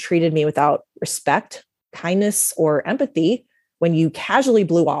feel you treated me without respect, kindness, or empathy, when you casually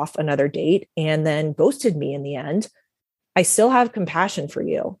blew off another date and then ghosted me in the end, I still have compassion for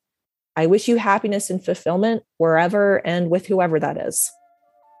you. I wish you happiness and fulfillment wherever and with whoever that is.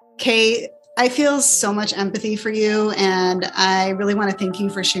 Kay, I feel so much empathy for you, and I really want to thank you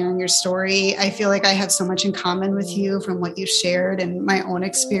for sharing your story. I feel like I have so much in common with you from what you shared and my own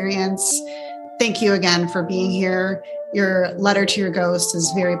experience. Thank you again for being here. Your letter to your ghost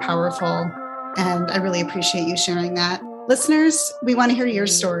is very powerful, and I really appreciate you sharing that. Listeners, we want to hear your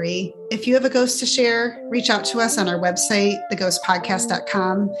story. If you have a ghost to share, reach out to us on our website,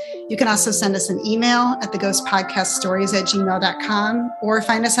 theghostpodcast.com. You can also send us an email at theghostpodcaststories@gmail.com or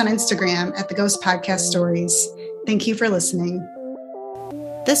find us on Instagram at theghostpodcaststories. Thank you for listening.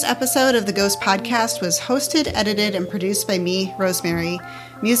 This episode of The Ghost Podcast was hosted, edited, and produced by me, Rosemary.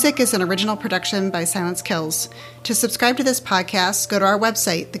 Music is an original production by Silence Kills. To subscribe to this podcast, go to our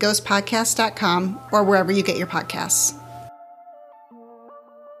website, theghostpodcast.com, or wherever you get your podcasts.